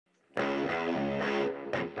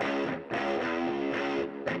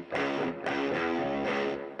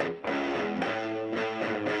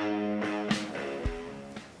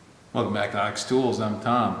Welcome back to Ox Tools. I'm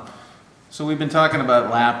Tom. So we've been talking about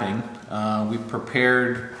lapping. We've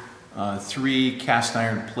prepared 3 cast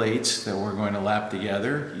iron plates that we're going to lap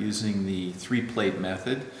together using the 3-plate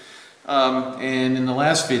method. And in the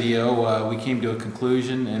last video we came to a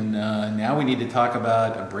conclusion, and now we need to talk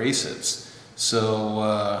about abrasives.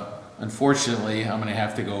 So unfortunately I'm going to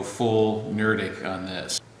have to go full nerdic on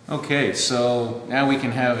this. Okay, so now we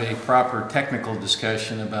can have a proper technical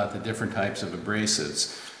discussion about the different types of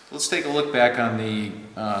abrasives. Let's take a look back on the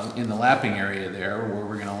in the lapping area there, where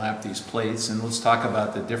we're going to lap these plates, and let's talk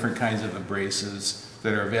about the different kinds of abrasives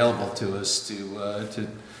that are available to us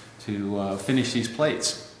to finish these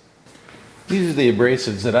plates. These are the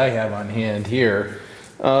abrasives that I have on hand here,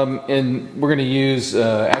 and we're going to use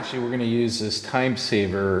actually we're going to use this Time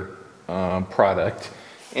Saver product,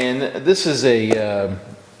 and this is a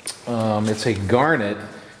it's a garnet.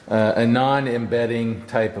 A non-embedding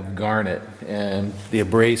type of garnet, and the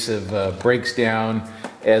abrasive breaks down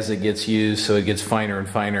as it gets used, so it gets finer and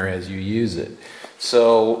finer as you use it.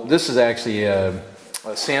 So this is actually a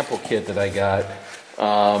sample kit that I got,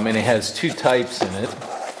 and it has 2 types in it.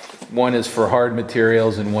 One is for hard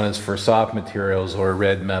materials and one is for soft materials or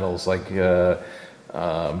red metals like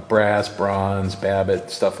brass, bronze,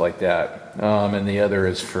 babbitt, stuff like that. And the other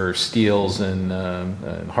is for steels and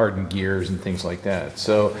hardened gears and things like that.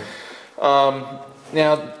 So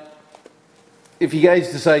now, if you guys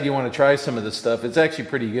decide you want to try some of this stuff, it's actually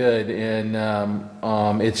pretty good,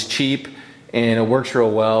 and it's cheap and it works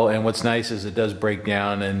real well. And what's nice is it does break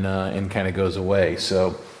down and kind of goes away.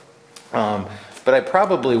 So, but I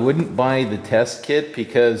probably wouldn't buy the test kit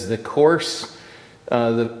because the coarse.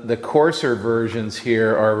 The coarser versions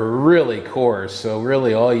here are really coarse, so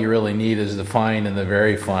really all you really need is the fine and the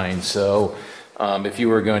very fine. So if you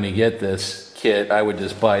were going to get this kit, I would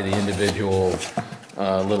just buy the individual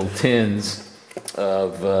little tins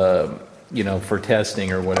of, you know, for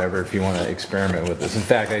testing or whatever if you want to experiment with this. In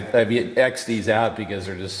fact, I've X'd these out because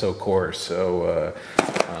they're just so coarse. So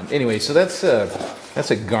anyway, so that's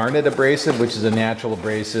a garnet abrasive, which is a natural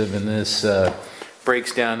abrasive, and this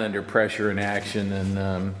breaks down under pressure and action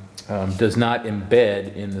and does not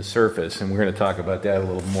embed in the surface, and we're going to talk about that a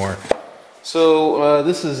little more. So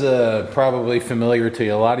this is probably familiar to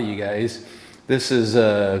a lot of you guys. This is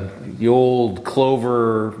the old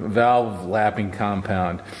Clover valve lapping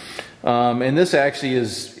compound, and this actually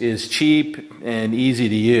is cheap and easy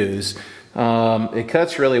to use. It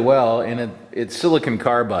cuts really well, and it's silicon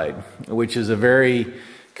carbide, which is a very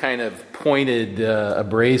kind of pointed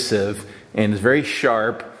abrasive, and it's very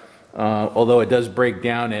sharp, although it does break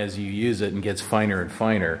down as you use it and gets finer and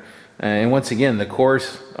finer. And once again, the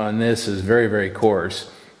coarse on this is very, very coarse.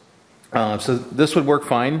 So this would work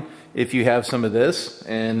fine if you have some of this,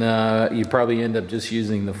 and you probably end up just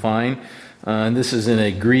using the fine. And this is in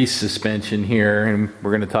a grease suspension here, and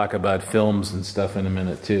we're going to talk about films and stuff in a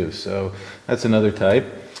minute too. So that's another type.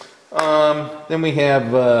 Then we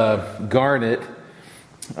have garnet,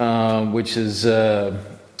 which is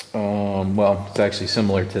well, it's actually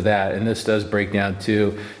similar to that, and this does break down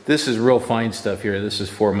too. This is real fine stuff here. This is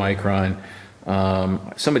 4 micron.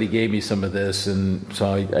 Somebody gave me some of this, and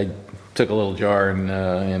so I took a little jar and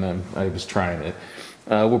I was trying it.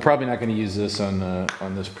 We're probably not going to use this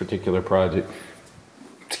on this particular project.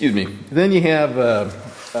 Excuse me. Then you have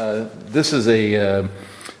this is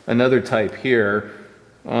another type here,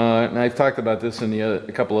 and I've talked about this in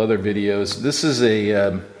a couple other videos. This is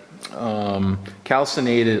a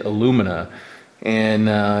calcinated alumina, and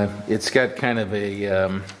it's got kind of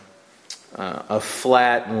a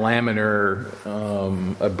flat laminar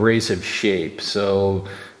abrasive shape. So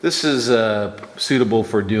this is suitable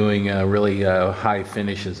for doing really high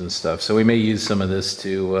finishes and stuff. So we may use some of this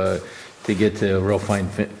to get to real fine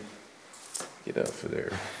get off of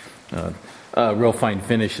there. Real fine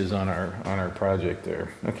finishes on our project there.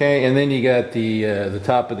 Okay, and then you got the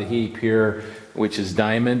top of the heap here, which is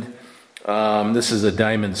diamond. This is a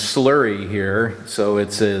diamond slurry here, so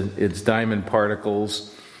it's diamond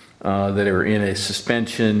particles that are in a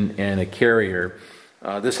suspension and a carrier.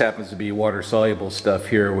 This happens to be water-soluble stuff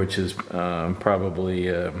here, which is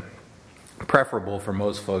probably preferable for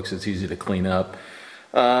most folks. It's easy to clean up.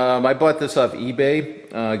 I bought this off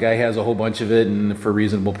eBay. A guy has a whole bunch of it and for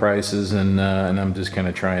reasonable prices, and I'm just kind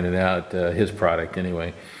of trying it out, his product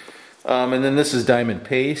anyway. And then this is diamond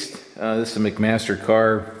paste. This is a McMaster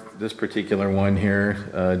car. This particular one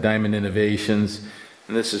here, Diamond Innovations,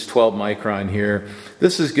 and this is 12 micron here.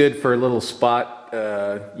 This is good for a little spot,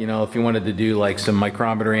 you know, if you wanted to do like some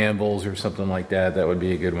micrometer anvils or something like that, that would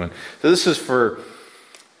be a good one. So this is for,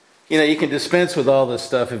 You know, you can dispense with all this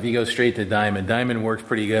stuff if you go straight to diamond. Diamond works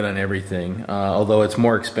pretty good on everything, although it's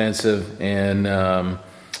more expensive, and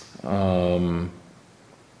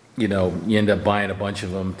you know, you end up buying a bunch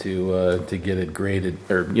of them to get it graded,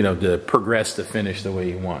 or you know, to progress the finish the way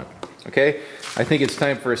you want. Okay, I think it's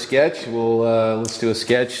time for a sketch. Let's do a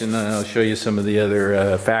sketch, and I'll show you some of the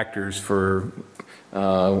other factors for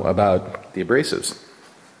about the abrasives.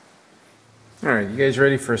 All right, you guys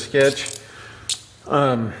ready for a sketch?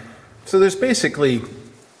 So there's basically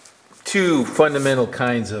two fundamental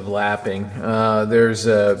kinds of lapping. There's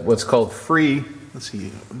what's called free, let's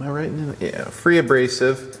see, am I right in it? Yeah, free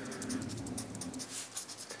abrasive.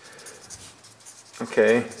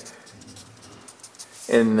 Okay.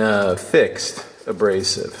 And fixed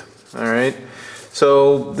abrasive. All right.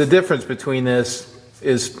 So the difference between this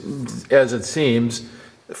is, as it seems,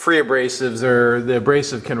 free abrasives are, the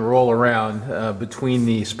abrasive can roll around between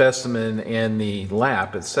the specimen and the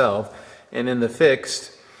lap itself, and in the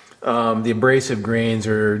fixed, the abrasive grains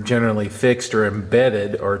are generally fixed or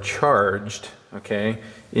embedded or charged, okay,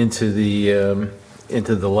 into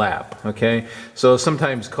the lap, okay. So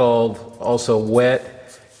sometimes called also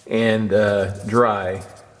wet and dry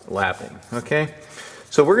lapping, okay.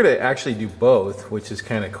 So we're going to actually do both, which is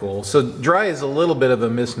kind of cool. So dry is a little bit of a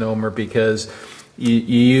misnomer because you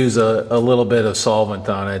use a little bit of solvent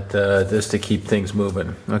on it just to keep things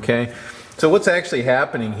moving, okay. So what's actually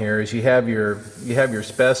happening here is you have your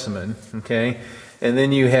specimen, okay, and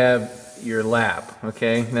then you have your lap,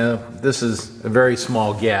 okay. Now this is a very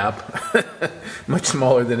small gap, much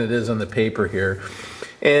smaller than it is on the paper here,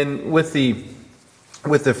 and with the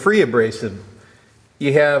free abrasive,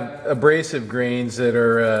 you have abrasive grains that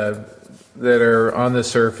are on the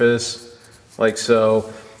surface like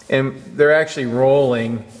so, and they're actually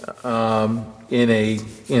rolling in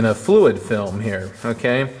a fluid film here,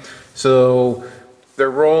 okay. So they're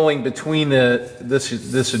rolling between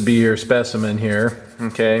this would be your specimen here,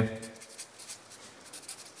 okay,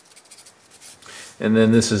 and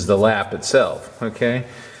then this is the lap itself, okay.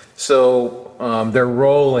 So they're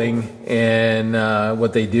rolling, and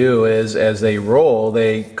what they do is, as they roll,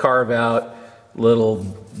 they carve out little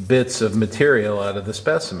bits of material out of the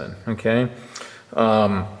specimen, okay.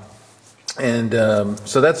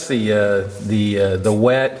 So that's the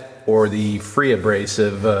wet or the free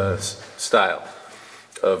abrasive style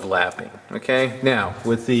of lapping, okay. Now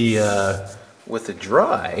with the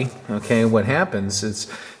dry, okay, what happens is,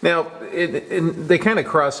 now they kind of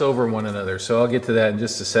cross over one another, so I'll get to that in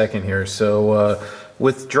just a second here. So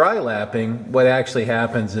with dry lapping, what actually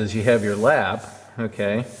happens is you have your lap,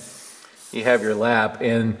 okay, you have your lap,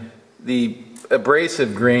 and the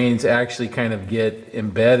abrasive grains actually kind of get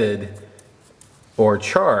embedded or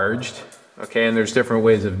charged, okay, and there's different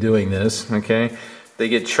ways of doing this, okay. They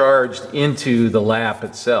get charged into the lap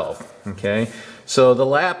itself, okay. So the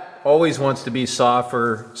lap always wants to be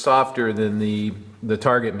softer than the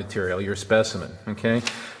target material, your specimen, okay.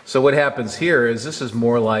 So what happens here is, this is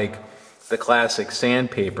more like the classic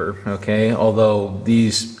sandpaper, okay, although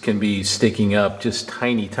these can be sticking up just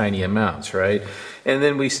tiny amounts, right. And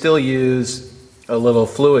then we still use a little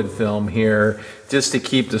fluid film here just to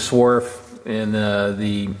keep the swarf and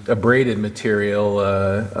the abraded material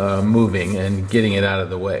moving and getting it out of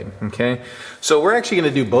the way, okay. So we're actually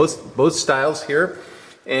going to do both styles here,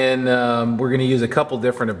 and we're going to use a couple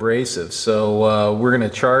different abrasives. So we're going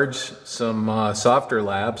to charge some softer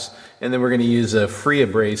laps, and then we're going to use a free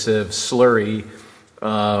abrasive slurry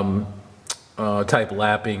type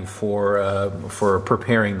lapping for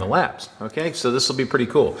preparing the laps, okay. So this will be pretty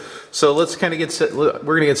cool. So let's kind of get set. We're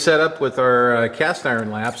going to get set up with our cast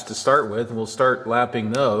iron laps to start with, and we'll start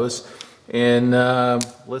lapping those, and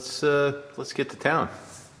let's get to town.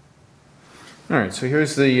 All right, so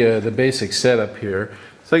here's the basic setup here.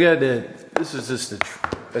 So I got this is just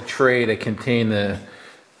a tray to contain the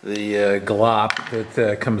glop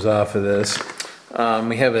that comes off of this.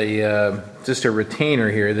 We have just a retainer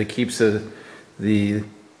here that keeps the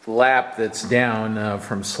lap that's down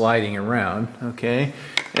from sliding around, okay.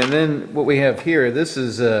 And then what we have here, this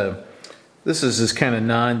is this kind of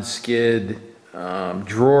non-skid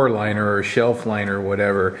drawer liner or shelf liner or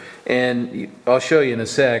whatever, and I'll show you in a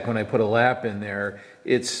sec when I put a lap in there.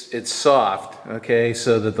 It's soft, okay,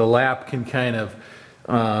 so that the lap can kind of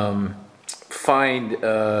find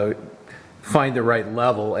the right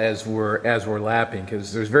level as we're lapping,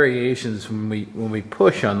 because there's variations when we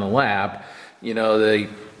push on the lap. You know,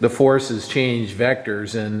 the forces change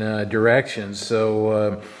vectors and directions,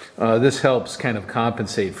 so this helps kind of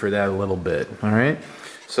compensate for that a little bit. All right,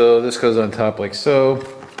 so this goes on top like so,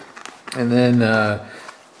 and then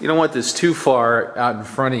this too far out in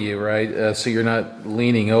front of you, right? So you're not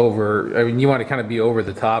leaning over. I mean, you want to kind of be over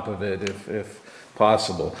the top of it if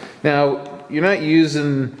possible. Now, you're not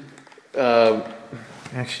using,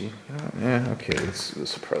 actually, yeah, okay, this will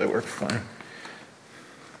probably work fine.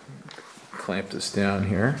 Clamp this down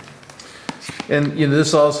here. And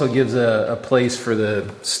this also gives a place for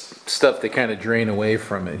the stuff to kind of drain away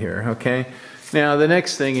from it here, okay? Now, the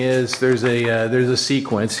next thing is there's a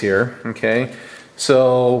sequence here, okay?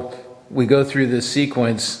 So we go through this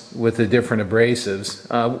sequence with the different abrasives.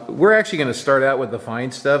 We're actually going to start out with the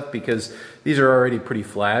fine stuff because these are already pretty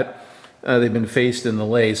flat. They've been faced in the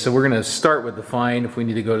lathe. So we're going to start with the fine. If we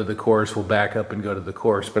need to go to the coarse, we'll back up and go to the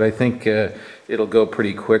coarse. But I think it'll go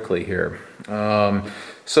pretty quickly here.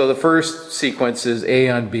 So the first sequence is A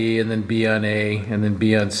on B, and then B on A, and then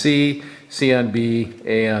B on C, C on B,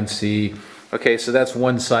 A on C. Okay, so that's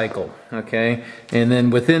one cycle, okay? And then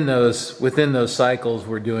within those cycles,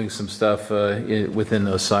 we're doing some stuff within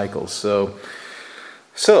those cycles. So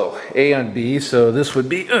A on B, so this would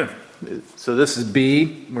be, so this is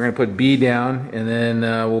B. We're going to put B down, and then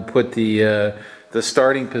we'll put the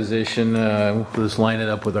starting position, we'll just line it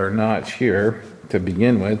up with our notch here to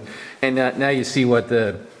begin with. And now you see what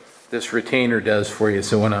this retainer does for you.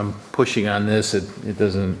 So when I'm pushing on this, it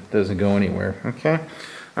doesn't go anywhere, okay?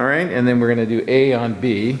 All right, and then we're going to do A on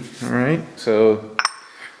B. All right, so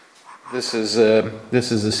this is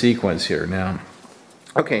a sequence here now.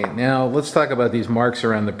 Okay, now let's talk about these marks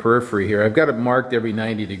around the periphery here. I've got it marked every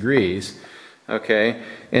 90 degrees. Okay,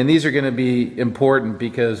 and these are going to be important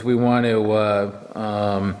because we want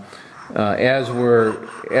to, as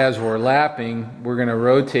we're lapping, we're going to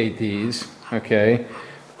rotate these. Okay,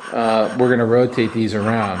 we're going to rotate these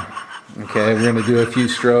around. Okay, we're going to do a few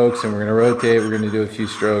strokes, and we're going to rotate, we're going to do a few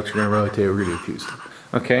strokes, we're going to rotate, we're going to do a few strokes.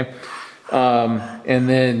 Okay, and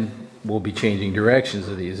then we'll be changing directions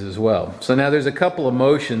of these as well. So now there's a couple of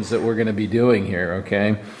motions that we're going to be doing here,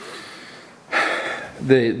 okay?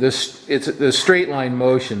 It's the straight line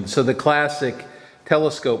motion. So the classic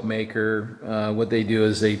telescope maker, what they do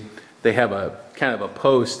is they have a kind of a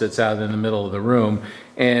post that's out in the middle of the room,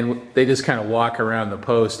 and they just kind of walk around the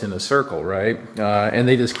post in a circle, right? And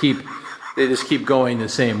they just keep going the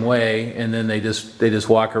same way, and then they just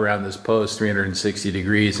walk around this post 360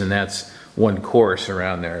 degrees, and that's one course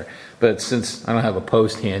around there. But since I don't have a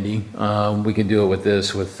post handy, we can do it with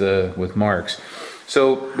this with marks.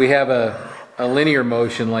 So we have a linear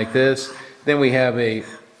motion like this. Then we have a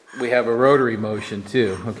rotary motion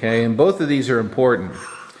too. Okay, and both of these are important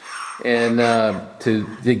and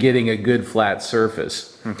to getting a good flat surface.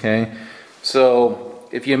 Okay, so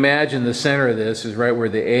if you imagine the center of this is right where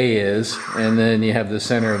the A is, and then you have the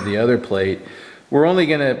center of the other plate, we're only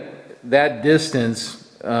going to, that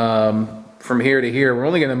distance from here to here, we're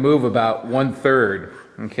only going to move about 1/3,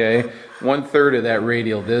 okay? 1/3 of that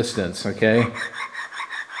radial distance, okay?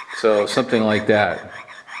 So something like that.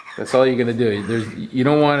 That's all you're going to do. You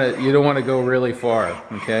don't want to go really far,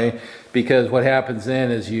 okay? Because what happens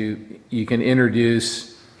then is you can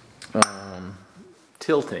introduce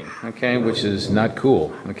tilting, okay, which is not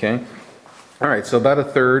cool, okay? All right, so about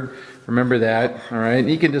 1/3, remember that, all right?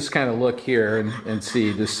 You can just kind of look here and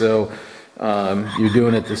see, just so you're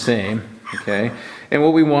doing it the same, okay? And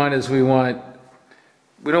what we want is we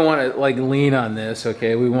don't want to like lean on this,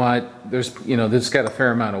 okay? We want, this got a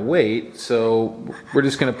fair amount of weight, so we're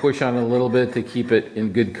just going to push on it a little bit to keep it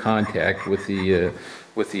in good contact with the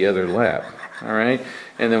other lap, all right?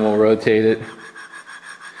 And then we'll rotate it.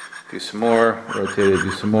 Do some more, rotate it,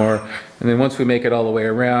 do some more. And then once we make it all the way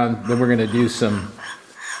around, then we're going to do some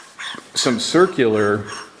circular,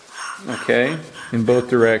 okay, in both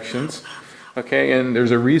directions. Okay, and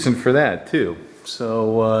there's a reason for that too.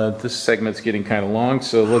 So this segment's getting kind of long,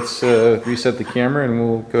 so let's reset the camera and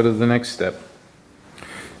we'll go to the next step.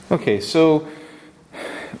 Okay, so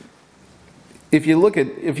if you look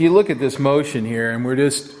at this motion here, and we're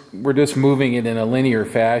just moving it in a linear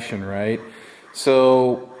fashion, right?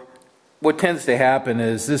 So what tends to happen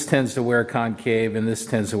is this tends to wear concave and this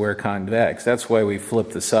tends to wear convex. That's why we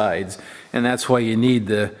flip the sides, and that's why you need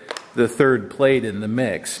the third plate in the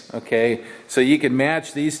mix, okay? So you can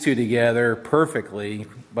match these two together perfectly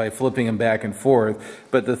by flipping them back and forth,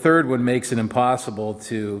 but the third one makes it impossible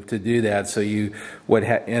to do that. So what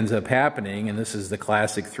ends up happening, and this is the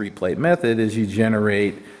classic three-plate method, is you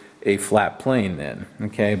generate a flat plane then,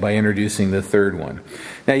 okay, by introducing the third one.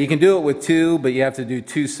 Now you can do it with two, but you have to do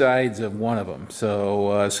two sides of one of them.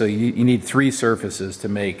 So you need three surfaces to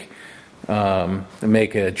make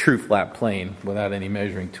a true flat plane without any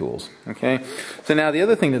measuring tools, okay? So now the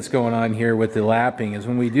other thing that's going on here with the lapping is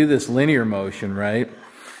when we do this linear motion, right,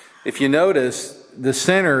 if you notice, the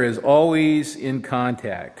center is always in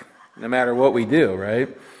contact, no matter what we do, right?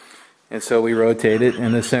 And so we rotate it,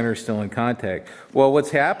 and the center is still in contact. Well,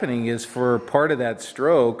 what's happening is for part of that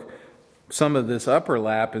stroke, some of this upper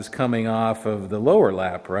lap is coming off of the lower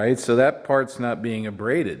lap, right? So that part's not being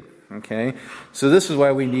abraded, okay? So this is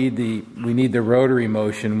why we need the rotary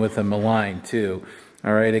motion with a malign too,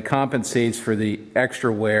 all right? It compensates for the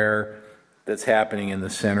extra wear that's happening in the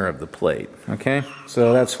center of the plate, okay?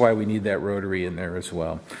 So that's why we need that rotary in there as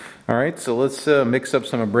well. All right, so let's mix up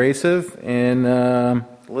some abrasive, and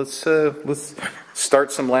let's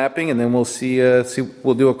start some lapping, and then we'll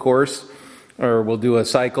we'll do a course, or we'll do a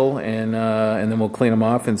cycle, and then we'll clean them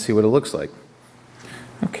off and see what it looks like.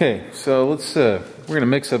 Okay, so we're going to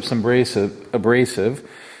mix up some abrasive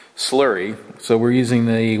slurry. So we're using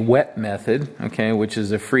the wet method, okay, which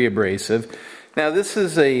is a free abrasive. Now this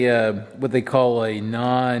is what they call a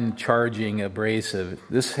non-charging abrasive.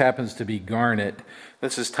 This happens to be garnet.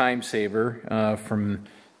 This is Time Saver from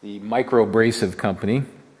the Micro Abrasive Company.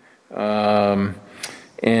 It's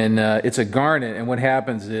a garnet, and what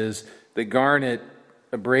happens is the garnet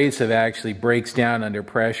abrasive actually breaks down under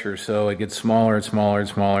pressure, so it gets smaller and smaller and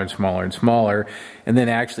smaller and smaller and smaller, and then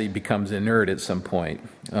actually becomes inert at some point.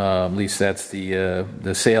 At least that's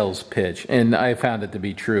the sales pitch, and I found it to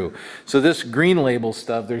be true. So this green label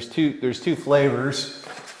stuff, there's two flavors.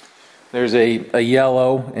 There's a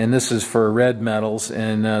yellow, and this is for red metals,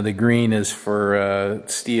 and the green is for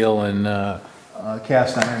steel and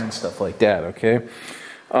cast iron and stuff like that, okay?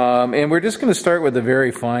 And we're just going to start with the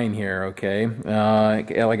very fine here, okay?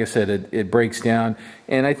 Like I said, it breaks down,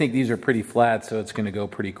 and I think these are pretty flat, so it's going to go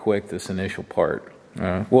pretty quick, this initial part.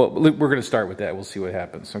 Well, we're going to start with that. We'll see what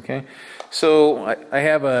happens, okay? So I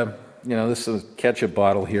have this is a ketchup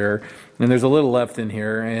bottle here, and there's a little left in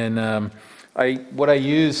here, and what I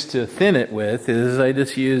use to thin it with is I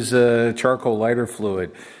just use charcoal lighter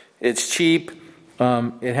fluid. It's cheap,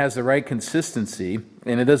 it has the right consistency,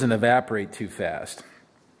 and it doesn't evaporate too fast.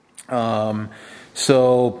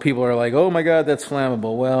 So people are like, oh my God, that's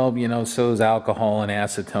flammable. Well, so is alcohol and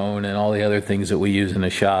acetone and all the other things that we use in the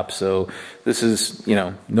shop. So this is,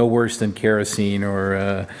 no worse than kerosene,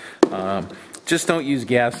 or just don't use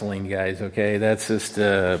gasoline, guys, okay? That's just,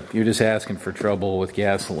 you're just asking for trouble with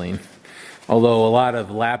gasoline. Although a lot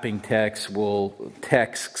of lapping texts,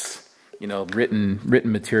 written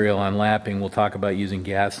material on lapping will talk about using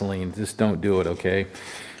gasoline. Just don't do it, okay?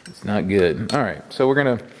 It's not good. All right, so we're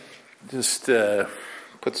going to just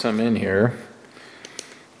put some in here,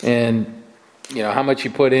 and how much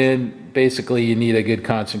you put in, basically you need a good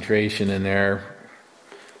concentration in there.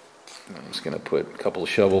 I'm just going to put a couple of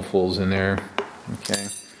shovelfuls in there, okay?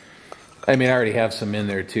 I mean, I already have some in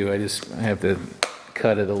there too, I have to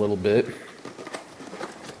cut it a little bit.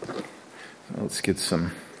 Let's get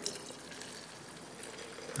some,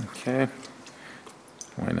 okay,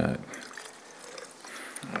 why not?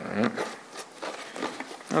 All right.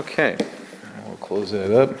 Okay, we'll close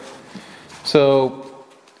that up. So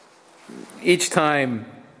each time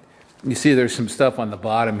you see there's some stuff on the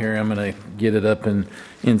bottom here, I'm going to get it up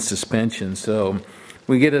in suspension. So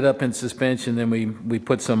we get it up in suspension, then we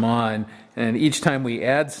put some on, and each time we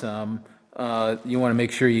add some, you want to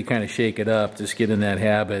make sure you kind of shake it up. Just get in that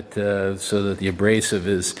habit so that the abrasive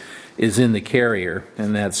is in the carrier,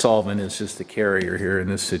 and that solvent is just the carrier here in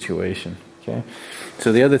this situation. Okay.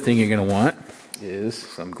 So the other thing you're going to want is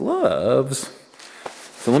some gloves.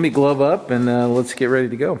 So let me glove up, and let's get ready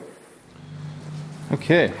to go.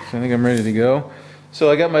 Okay, so I think I'm ready to go. So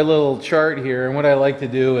I got my little chart here, and what I like to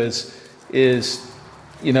do is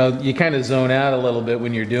you kind of zone out a little bit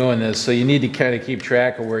when you're doing this, so you need to kind of keep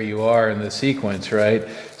track of where you are in the sequence, right?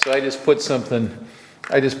 So I just put something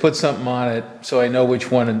on it so I know which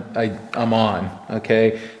one I'm on,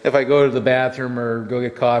 okay? If I go to the bathroom or go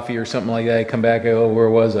get coffee or something like that, I come back, oh, where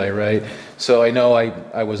was I, right? So I know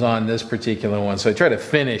I was on this particular one, so I try to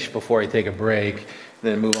finish before I take a break,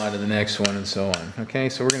 then move on to the next one and so on, okay?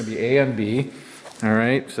 So we're going to be A on B, all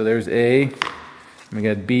right? So there's A, we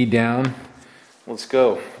got B down. Let's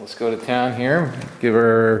go to town here. Give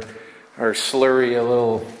our slurry a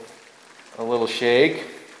little shake.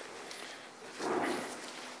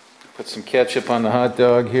 Put some ketchup on the hot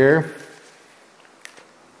dog here.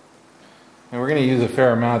 And we're going to use a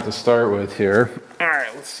fair amount to start with here. All right,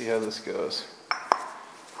 let's see how this goes.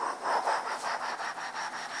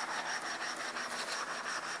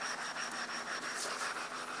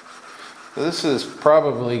 So this is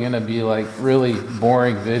probably going to be like really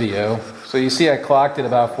boring video. So you see I clocked it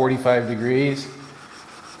about 45 degrees.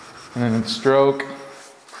 And then stroke,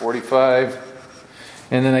 45.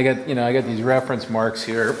 And then I got these reference marks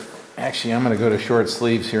here. Actually, I'm going to go to short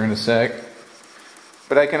sleeves here in a sec.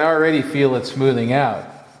 but I can already feel it smoothing out.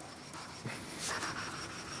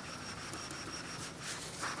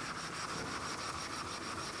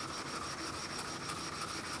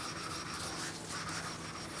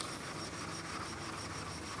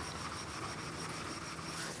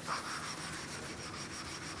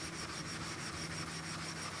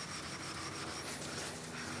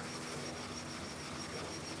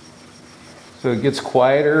 So it gets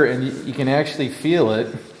quieter, and you can actually feel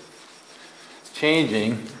it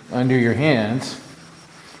changing under your hands,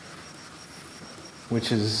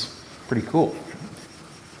 which is pretty cool.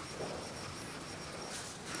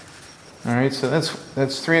 All right, so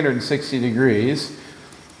that's 360 degrees.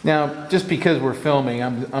 Now, just because we're filming,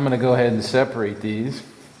 I'm going to go ahead and separate these,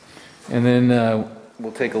 and then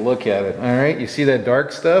we'll take a look at it. All right, you see that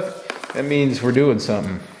dark stuff? That means we're doing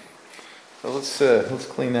something. So let's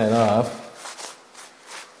clean that off.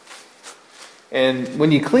 And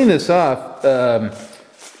when you clean this off,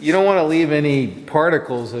 you don't want to leave any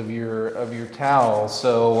particles of your towel.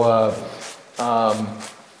 So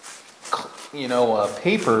you know,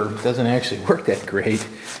 paper doesn't actually work that great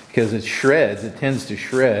because it shreds. It tends to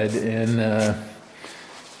shred and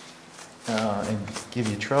give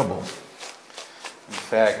you trouble. In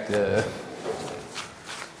fact, all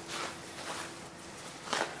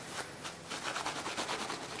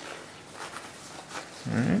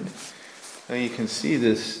right. Now you can see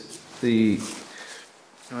this,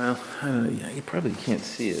 well, I don't know, you probably can't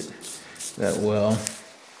see it that well.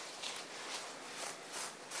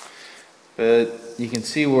 But you can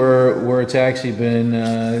see where it's actually been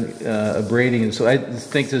abrading. And so I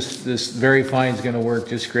think this very fine is going to work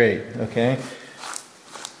just great, okay?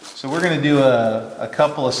 So we're going to do a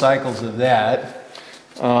couple of cycles of that.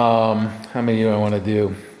 How many do I want to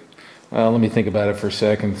do? Well, let me think about it for a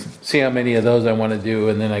second. See how many of those I want to do,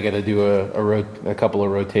 and then I got to do a couple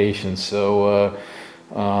of rotations. So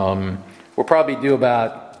we'll probably do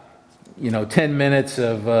about 10 minutes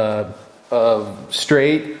of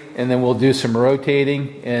straight, and then we'll do some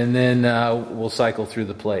rotating, and then we'll cycle through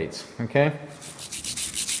the plates. Okay.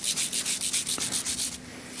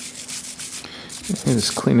 I'm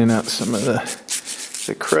just cleaning out some of the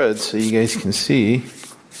crud so you guys can see.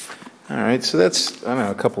 All right, so that's, I don't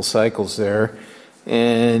know, a couple cycles there.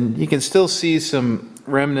 And you can still see some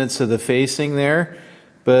remnants of the facing there,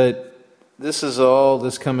 but this is all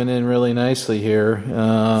just coming in really nicely here.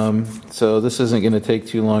 So this isn't going to take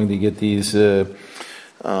too long to get these through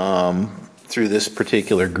this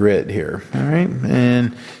particular grid here. All right,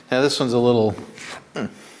 and now this one's a little,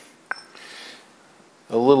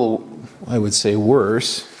 I would say,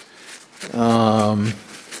 worse.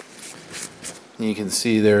 You can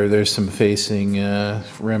see there's some facing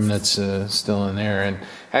remnants still in there, and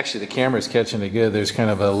actually the camera's catching it good. There's kind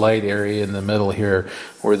of a light area in the middle here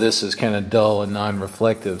where this is kind of dull and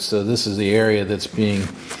non-reflective. So this is the area that's being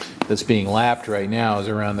lapped right now, is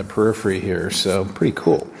around the periphery here. So pretty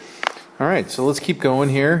cool. All right, so let's keep going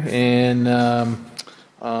here, and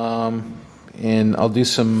I'll do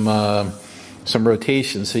some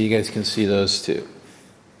rotations so you guys can see those too.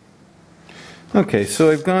 Okay, so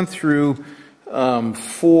I've gone through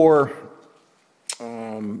 4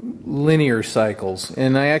 linear cycles,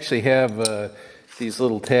 and I actually have these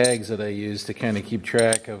little tags that I use to kind of keep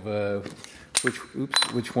track of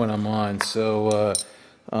which one I'm on. So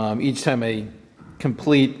each time I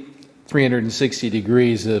complete 360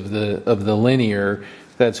 degrees of the linear,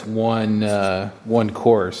 that's one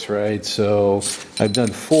course, right? So I've done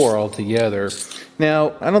 4 altogether.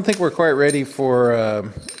 Now I don't think we're quite ready for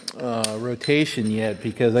rotation yet,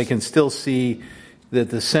 because I can still see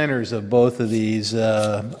that the centers of both of these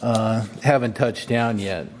haven't touched down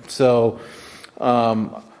yet. So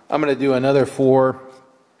I'm going to do another 4.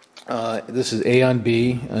 This is A on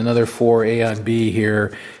B, another 4 A on B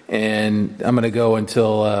here, and I'm going to go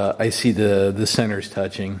until I see the centers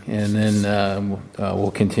touching, and then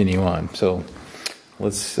we'll continue on. So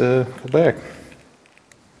let's go back.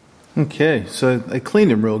 Okay, so I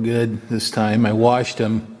cleaned them real good this time. I washed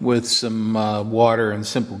them with some water and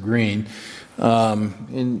simple green.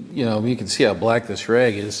 And you can see how black this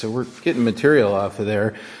rag is, so we're getting material off of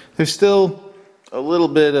there. There's still a little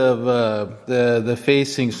bit of the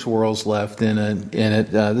facing swirls left in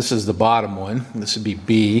it. This is the bottom one. This would be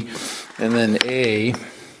B. And then A,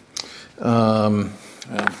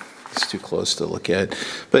 it's too close to look at.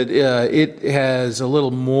 But it has a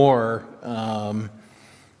little more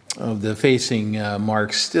of the facing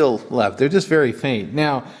marks still left. They're just very faint.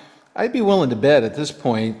 Now, I'd be willing to bet at this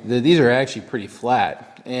point that these are actually pretty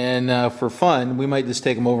flat. And for fun, we might just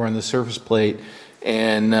take them over on the surface plate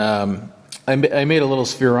and I made a little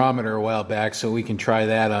spherometer a while back, so we can try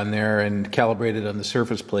that on there and calibrate it on the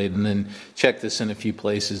surface plate, and then check this in a few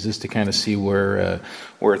places just to kind of see where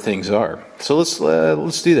things are. So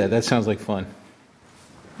let's do that. That sounds like fun.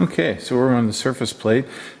 Okay, so we're on the surface plate.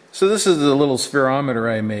 So this is the little spherometer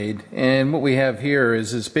I made, and what we have here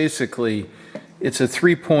is basically it's a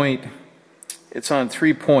 3-point. It's on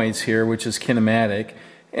 3 points here, which is kinematic.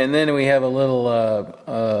 And then we have a little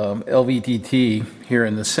LVDT here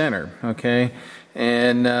in the center, okay?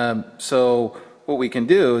 And so what we can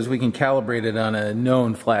do is we can calibrate it on a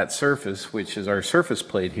known flat surface, which is our surface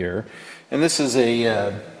plate here. And this is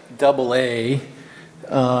a AA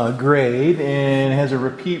grade, and has a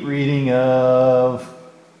repeat reading of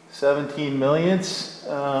 17 millionths,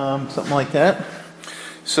 something like that.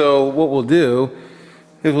 So what we'll do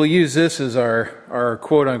is we'll use this as our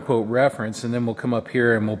quote-unquote reference, and then we'll come up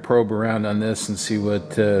here and we'll probe around on this and see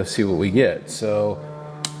what we get. So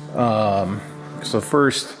so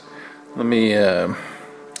first, let me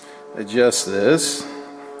adjust this.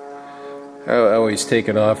 I always take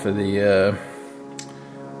it off of the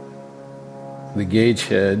gauge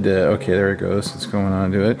head. Okay, there it goes. It's going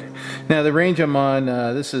on to it. Now the range I'm on,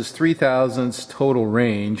 this is 3/1000ths total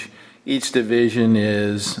range. Each division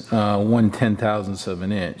is 1/10,000th of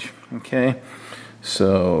an inch. Okay,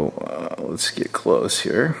 so let's get close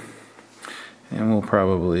here, and we'll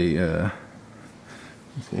probably. I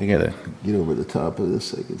gotta get over the top of this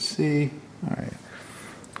so I can see. All right,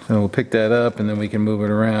 so we'll pick that up, and then we can move it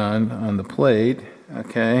around on the plate.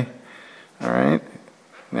 Okay, all right.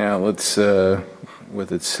 Now let's,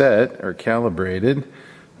 with it set or calibrated,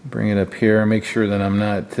 bring it up here. Make sure that I'm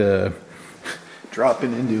not.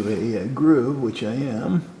 Dropping into a groove, which I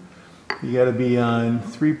am. You got to be on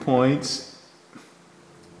 3 points.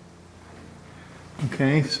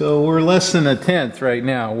 Okay, so we're less than 1/10 right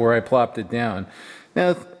now where I plopped it down.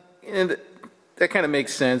 Now, and that kind of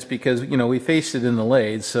makes sense because, you know, we faced it in the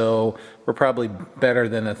lathe, so we're probably better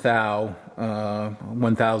than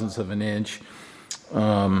 1/1000th of an inch,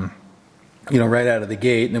 you know, right out of the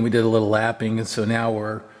gate. And then we did a little lapping, and so now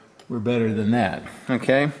we're better than that.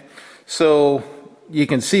 Okay, so you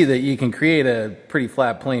can see that you can create a pretty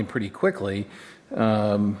flat plane pretty quickly,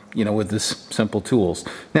 you know, with this simple tools.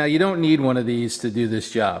 Now you don't need one of these to do this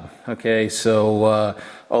job. Okay, so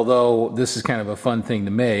although this is kind of a fun thing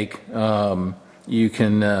to make, you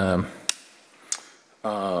can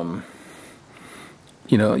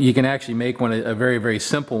you know, you can actually make a very, very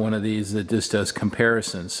simple one of these that just does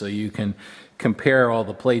comparisons. So you can compare all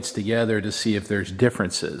the plates together to see if there's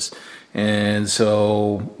differences. And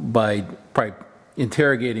so by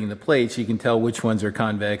interrogating the plates, you can tell which ones are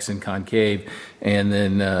convex and concave, and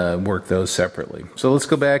then work those separately. So let's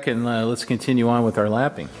go back and let's continue on with our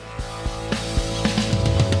lapping.